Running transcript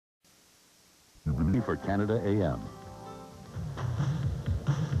on for Canada AM.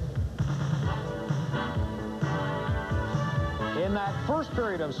 In that first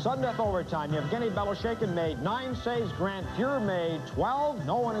period of sudden death overtime, Yevgeny Beloshakin made 9 saves. Grant Fuhr made 12.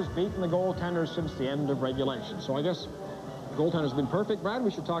 No one has beaten the goaltender since the end of regulation. So I guess the goaltender's been perfect. Brad,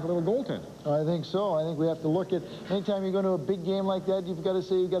 we should talk a little goaltending. I think so. I think we have to look at, anytime you go to a big game like that, you've got to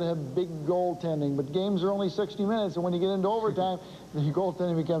say you've got to have big goaltending. But games are only 60 minutes, and when you get into overtime, the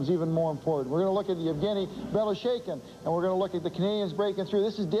goaltending becomes even more important. We're going to look at Yevgeny Beloshakin, and we're going to look at the Canadians breaking through.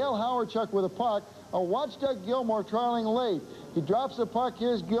 This is Dale Howardchuk with a puck. Watch Doug Gilmour trialing late. He drops the puck.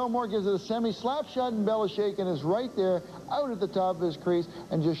 Here's Gilmour, gives it a semi-slap shot, and Beloshakin is right there, out at the top of his crease,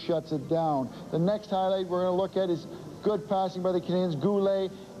 and just shuts it down. The next highlight we're going to look at is good passing by the Canadians.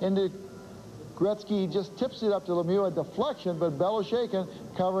 Goulet into Gretzky. He just tips it up to Lemieux, a deflection, but Beloshakin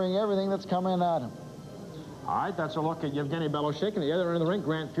covering everything that's coming at him. All right, that's a look at Yevgeny Beloshakin. At the other end of the rink,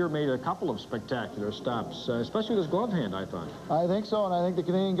 Grant Fuhr made a couple of spectacular stops, especially with his glove hand, I thought. I think so, and I think the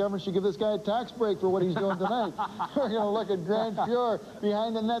Canadian government should give this guy a tax break for what he's doing tonight. We're going to look at Grant Fuhr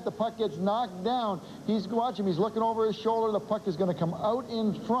behind the net. The puck gets knocked down. Watch him. He's looking over his shoulder. The puck is going to come out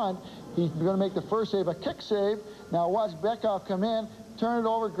in front. He's going to make the first save, a kick save. Now watch Bekoff come in, turn it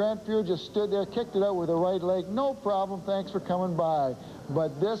over. Grant Fuhr just stood there, kicked it out with the right leg. No problem. Thanks for coming by.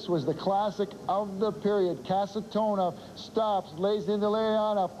 But this was the classic of the period. Kasatonov stops, lays into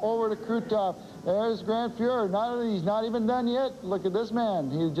Larionov, over to Krutov. There's Grant Fuhr. He's not even done yet. Look at this man.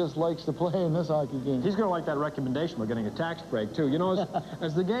 He just likes to play in this hockey game. He's going to like that recommendation. We're getting a tax break, too. You know,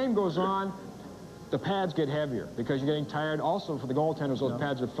 as the game goes on, the pads get heavier because you're getting tired. Also, for the goaltenders, those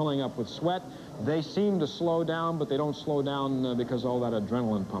pads are filling up with sweat. They seem to slow down, but they don't slow down because of all that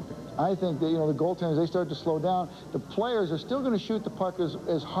adrenaline pumping. I think that, you know, the goaltenders, they start to slow down. The players are still going to shoot the puck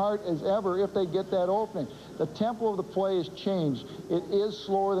as hard as ever if they get that opening. The tempo of the play has changed. It is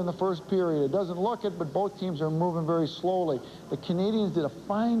slower than the first period. It doesn't look it, but both teams are moving very slowly. The Canadians did a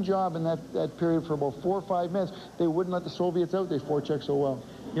fine job in that period for about 4 or 5 minutes. They wouldn't let the Soviets out. They forechecked so well.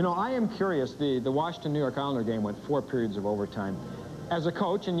 You know, I am curious. The Washington-New York Islander game went 4 periods of overtime. As a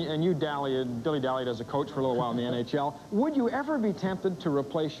coach, and you dilly-dallied as a coach for a little while in the NHL, would you ever be tempted to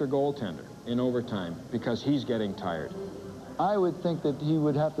replace your goaltender in overtime because he's getting tired? I would think that he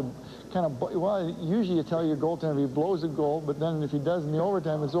would have to kind of, well, usually you tell your goaltender if he blows a goal, but then if he does in the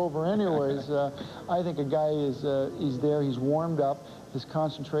overtime, it's over anyways. I think a guy is, he's there, he's warmed up, his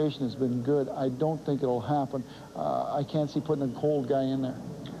concentration has been good. I don't think it'll happen. I can't see putting a cold guy in there.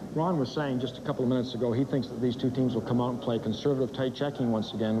 Ron was saying just a couple of minutes ago he thinks that these two teams will come out and play conservative tight checking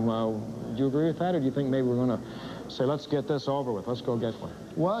once again. Do you agree with that, or do you think maybe we're going to say, let's get this over with, let's go get one?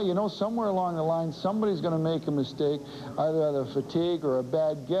 Well, you know, somewhere along the line, somebody's going to make a mistake, either fatigue or a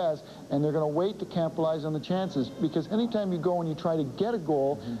bad guess, and they're going to wait to capitalize on the chances. Because anytime you go and you try to get a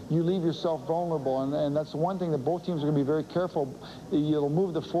goal, you leave yourself vulnerable, and that's the one thing that both teams are going to be very careful. You'll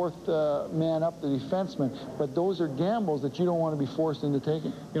move the fourth man up, the defenseman, but those are gambles that you don't want to be forced into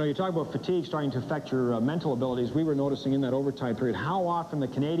taking. You know, you talk about fatigue starting to affect your mental abilities. We were noticing in that overtime period how often the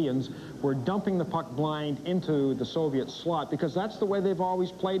Canadians were dumping the puck blind into the Soviet slot, because that's the way they've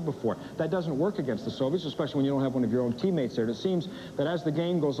always played before. That doesn't work against the Soviets, especially when you don't have one of your own teammates there. And it seems that as the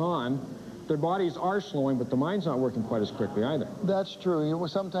game goes on, their bodies are slowing, but the mind's not working quite as quickly either. That's true. You know,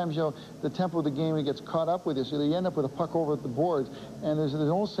 sometimes, you know, the tempo of the game, it gets caught up with you, so you end up with a puck over at the boards. And there's an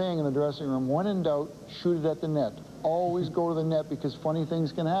old saying in the dressing room, when in doubt, shoot it at the net. Always go to the net, because funny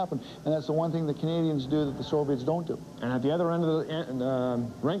things can happen. And that's the one thing the Canadians do that the Soviets don't do. And at the other end of the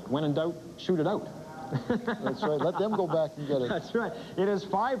rink, when in doubt, shoot it out. That's right. Let them go back and get it. That's right. It is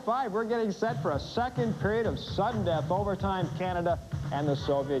 5-5. We're getting set for a second period of sudden death overtime, Canada and the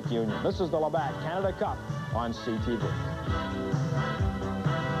Soviet Union. This is the Labatt Canada Cup on CTV.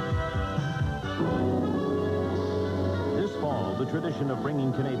 This fall, the tradition of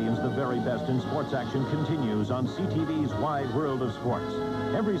bringing Canadians the very best in sports action continues on CTV's Wide World of Sports.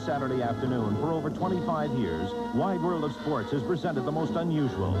 Every Saturday afternoon for over 25 years, Wide World of Sports has presented the most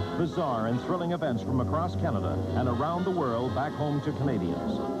unusual, bizarre, and thrilling events from across Canada and around the world back home to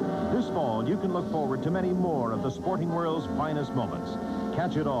Canadians. This fall, you can look forward to many more of the sporting world's finest moments.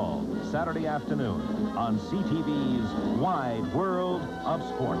 Catch it all Saturday afternoon on CTV's Wide World of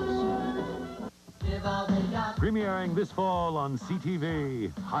Sports. Premiering this fall on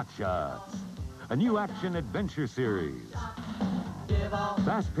CTV, Hot Shots, a new action-adventure series.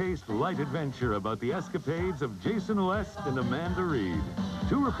 Fast-paced light adventure about the escapades of Jason West and Amanda Reed,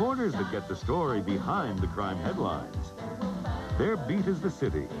 two reporters that get the story behind the crime headlines. Their beat is the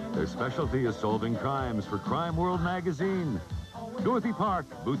city. Their specialty is solving crimes for Crime World magazine. Dorothy Park,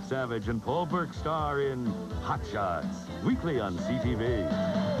 Booth Savage, and Paul Burke star in Hot Shots, weekly on CTV.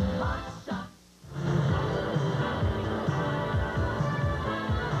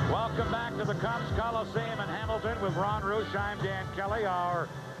 Cubs Coliseum in Hamilton with Ron Roosh. I'm Dan Kelly. Our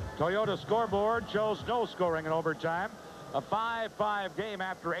Toyota scoreboard shows no scoring in overtime. A 5-5 game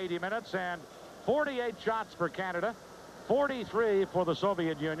after 80 minutes and 48 shots for Canada, 43 for the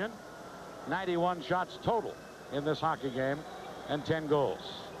Soviet Union, 91 shots total in this hockey game, and 10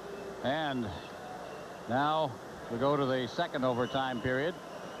 goals. And now we go to the second overtime period.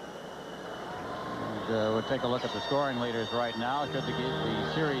 We'll take a look at the scoring leaders right now. Should the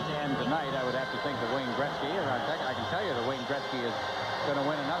series end tonight, I would have to think that Wayne Gretzky, and I can tell you that Wayne Gretzky is going to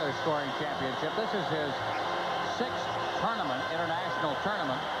win another scoring championship. This is his 6th tournament, international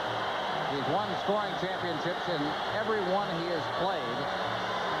tournament. He's won scoring championships in every one he has played.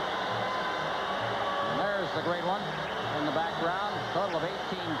 And there's the great one in the background. Total of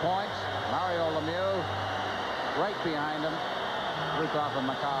 18 points. Mario Lemieux right behind him. Rukov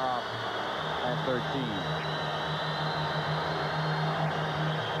and Makarov at 13.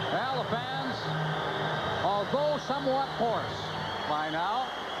 Well, the fans, although somewhat hoarse by now,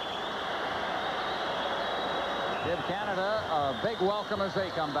 give Canada a big welcome as they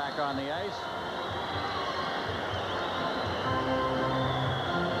come back on the ice.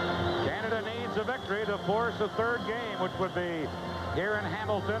 Canada needs a victory to force a third game, which would be here in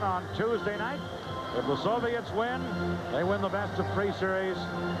Hamilton on Tuesday night. If the Soviets win, they win the best-of-3 series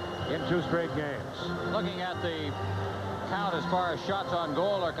in 2 straight games. Looking at the count as far as shots on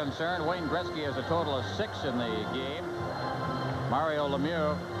goal are concerned, Wayne Gretzky has a total of 6 in the game. Mario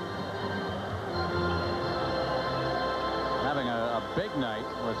Lemieux having a big night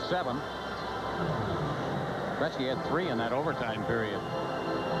with 7. Gretzky had 3 in that overtime period.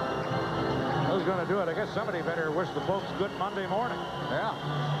 Who's going to do it? I guess somebody better wish the folks good Monday morning. Yeah.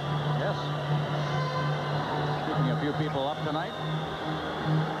 Yes. Keeping a few people up tonight.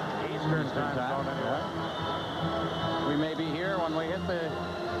 Eastern time zone anyway. Yeah. We may be here when we hit the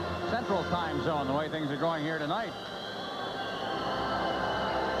Central time zone, the way things are going here tonight.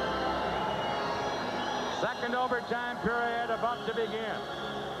 Second overtime period about to begin.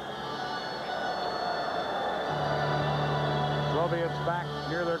 Soviets back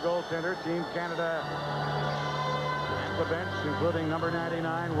near their goaltender. Team Canada at the bench, including number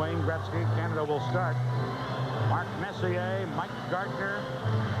 99, Wayne Gretzky. Canada will start. Mark Messier, Mike Gardner,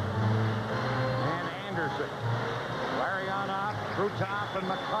 and Anderson. Larionov, Krutov, and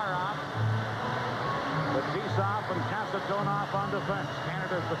Makarov. Fetisov and Kasatonov on defense.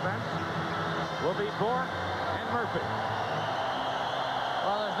 Canada's defense will be Bourque and Murphy.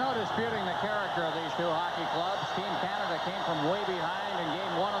 Well, there's no disputing the character of these 2 hockey clubs. Team Canada came from way behind in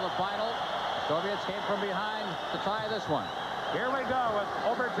game 1 of the final. Soviets came from behind to try this one. Here we go with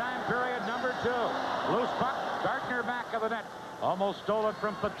overtime period number 2. Loose puck, Gardner back of the net. Almost stole it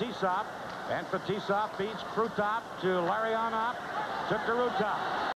from Fetisov. And Fetisov feeds Krutov to Larionov to Krutov.